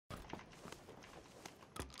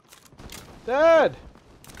Dad!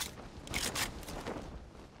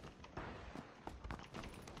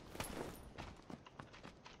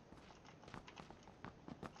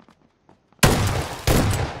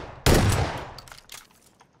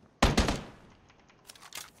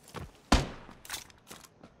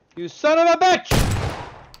 You son of a bitch!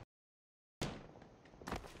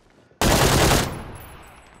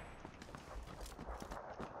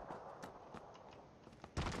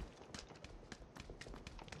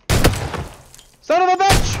 Son of a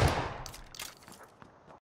bitch!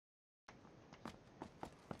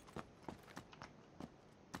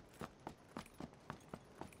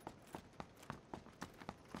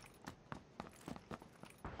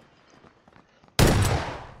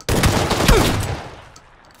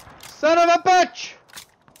 Son of a bitch!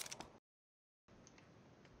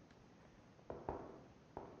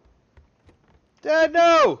 Dad,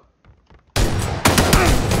 no!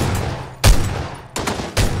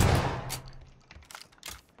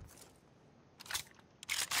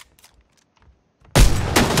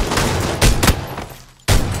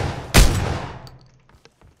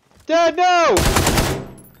 Dad, no!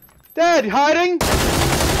 Dad, hiding?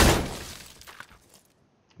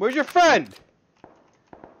 Where's your friend?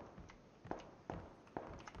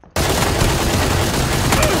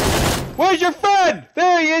 Where's your friend?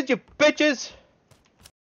 There he is, you bitches!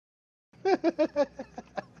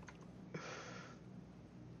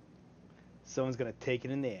 Someone's gonna take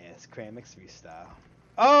it in the ass, cramx3 style.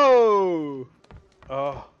 Oh!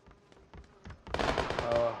 Oh.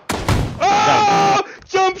 Oh. Oh!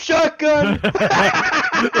 Jump shotgun!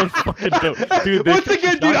 That's fucking dope. Dude, once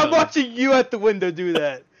again, dude, I'm watching you at the window do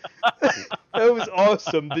that. That was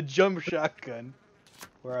awesome. The jump shotgun.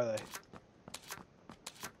 Where are they?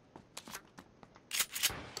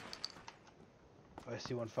 Oh, I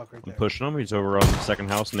see one fuck right there. I'm pushing him. He's over on the second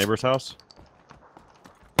house, neighbor's house.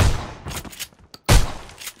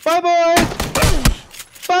 Bye, boys!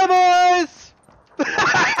 Bye, boys!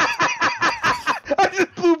 I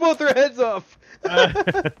just blew both their heads off.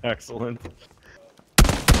 Excellent.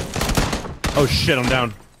 Oh shit, I'm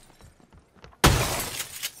down.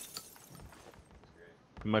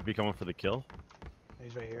 He might be coming for the kill.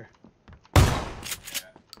 He's right here.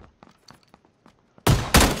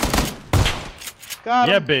 Got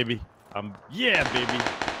him. Yeah, baby. Yeah, baby.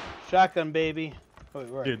 Shotgun, baby. Oh,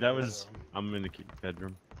 wait, Dude, that was. I'm in the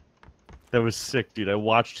bedroom. That was sick, dude. I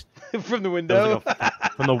watched from the window.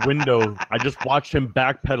 Like from the window. I just watched him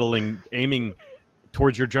backpedaling, aiming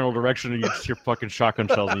towards your general direction, and you just hear fucking shotgun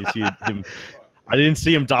shells, and you see him. I didn't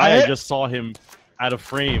see him die. I just saw him out of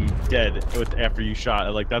frame, dead. After you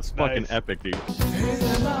shot. Like that's fucking epic, dude.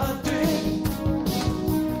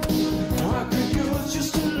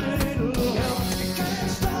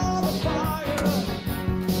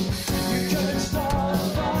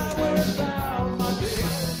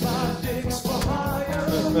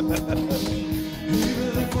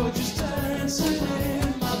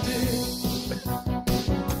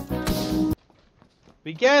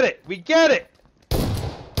 We get it! We get it!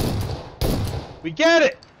 We get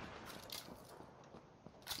it!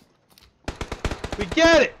 We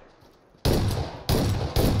get it!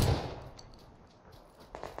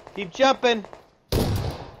 Keep jumping!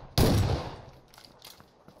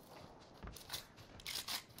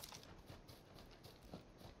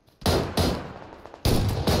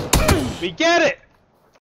 We get it!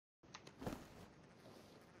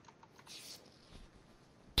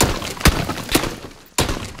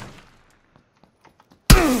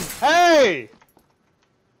 Hey!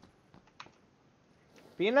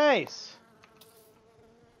 Be nice.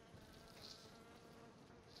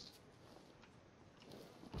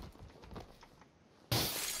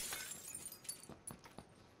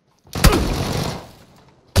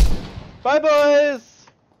 Bye, boys!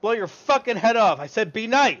 Blow your fucking head off. I said be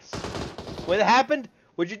nice. What happened?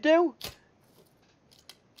 What'd you do?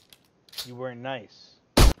 You weren't nice.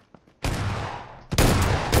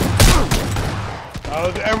 Oh,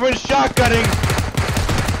 everyone's shotgunning!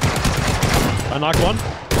 I knocked one.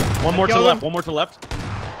 One more to the left. One more to the left.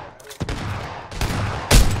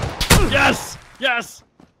 Yes! Yes!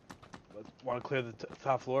 Want to clear the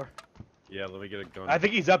top floor? Yeah, let me get a gun. I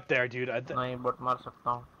think he's up there, dude.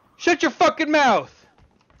 नहीं Shut your fucking mouth!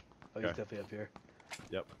 Oh, he's Okay. definitely up here.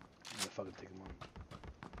 Yep. I'm gonna fucking take him on.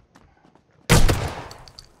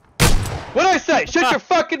 What'd I say? Shut your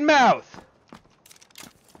fucking mouth!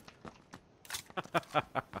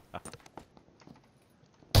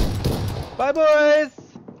 Bye, boys!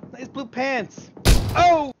 Nice blue pants.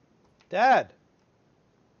 Oh! Dad.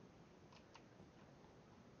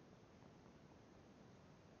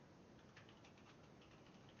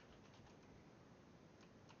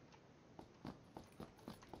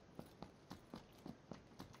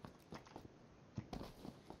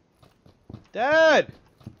 Dad!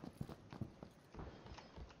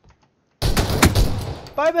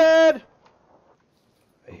 Bye, Dad!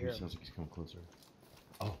 I hear him. Sounds like he's coming closer.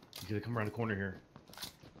 Oh, he's gonna come around the corner here.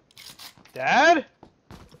 Dad?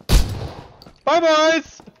 Bye,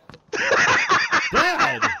 boys!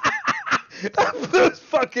 Dad! I blew his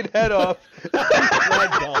fucking head off.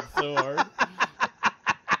 Ragdolled so hard.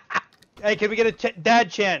 Hey, can we get a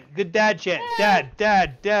dad chant? Good dad chant. Dad,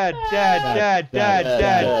 dad, dad, dad, dad, dad, dad,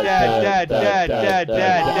 dad, dad, dad, dad, dad,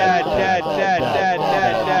 dad,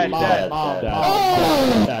 dad, dad,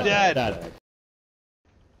 dad, dad, dad.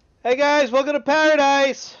 Hey guys, welcome to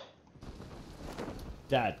paradise.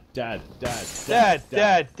 Dad. Dad, dad,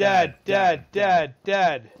 dad, dad,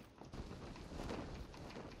 dad.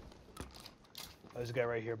 Oh, there's a guy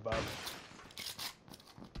right here, Bob.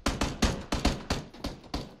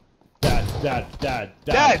 Dad. Dad, dad,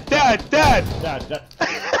 dad.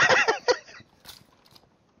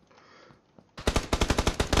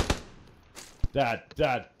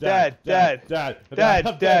 Dad. Dad.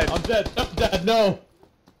 I'm dead. Dad, no.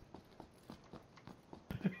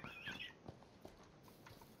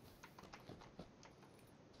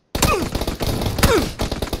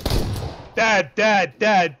 Dad.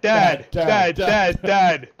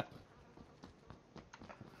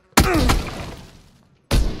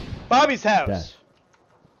 Bobby's house.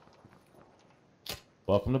 Dad.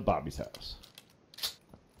 Welcome to Bobby's house.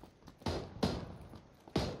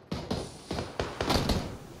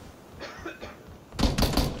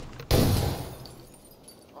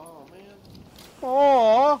 Oh man.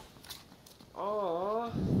 Aww.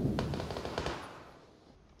 Aww.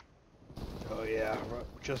 Oh yeah,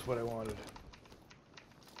 just what I wanted.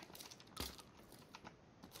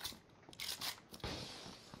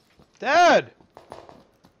 Dad!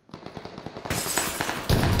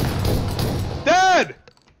 Dad!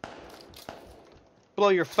 Blow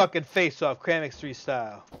your fucking face off, cramx3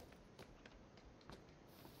 style.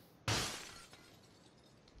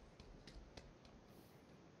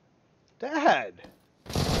 Dad!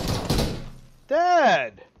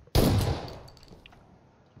 Dad!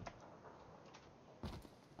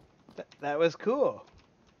 That was cool.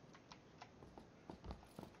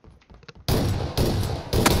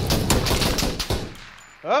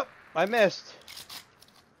 Oh, I missed.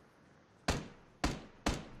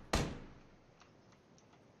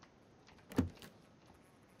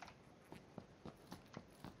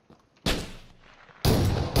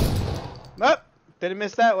 Oh, didn't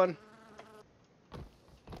miss that one.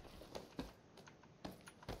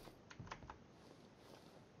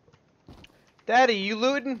 Daddy, you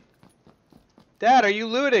looting? Dad, are you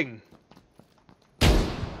looting?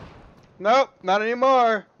 Nope, not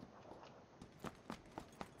anymore.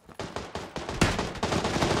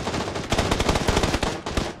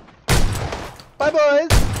 Bye, boys.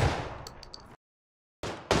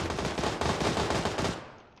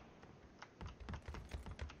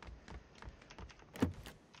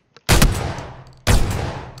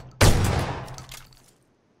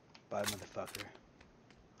 Bye, motherfucker.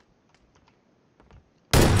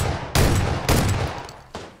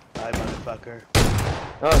 Bye, motherfucker.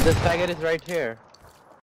 Oh, this faggot is right here.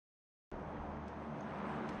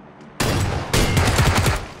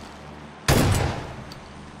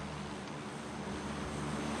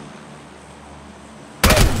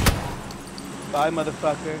 Bye,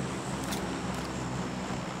 motherfucker.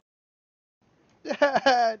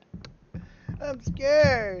 Dad, I'm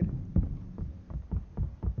scared.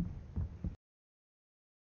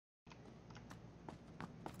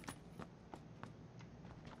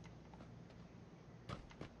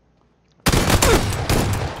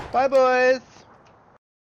 Bye, boys.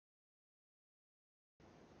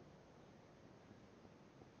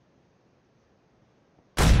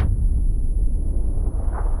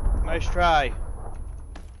 Nice try.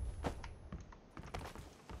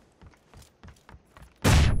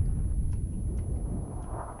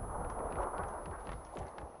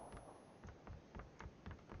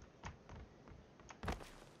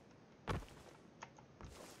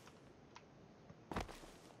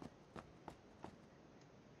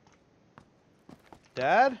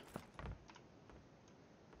 Dad?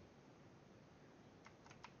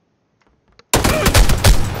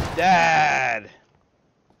 Dad!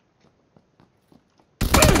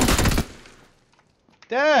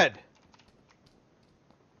 Dad!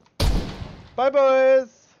 Bye,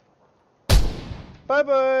 boys! Bye,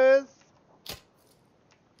 boys!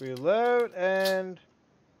 Reload and...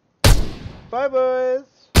 Bye, boys!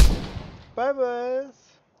 Bye, boys!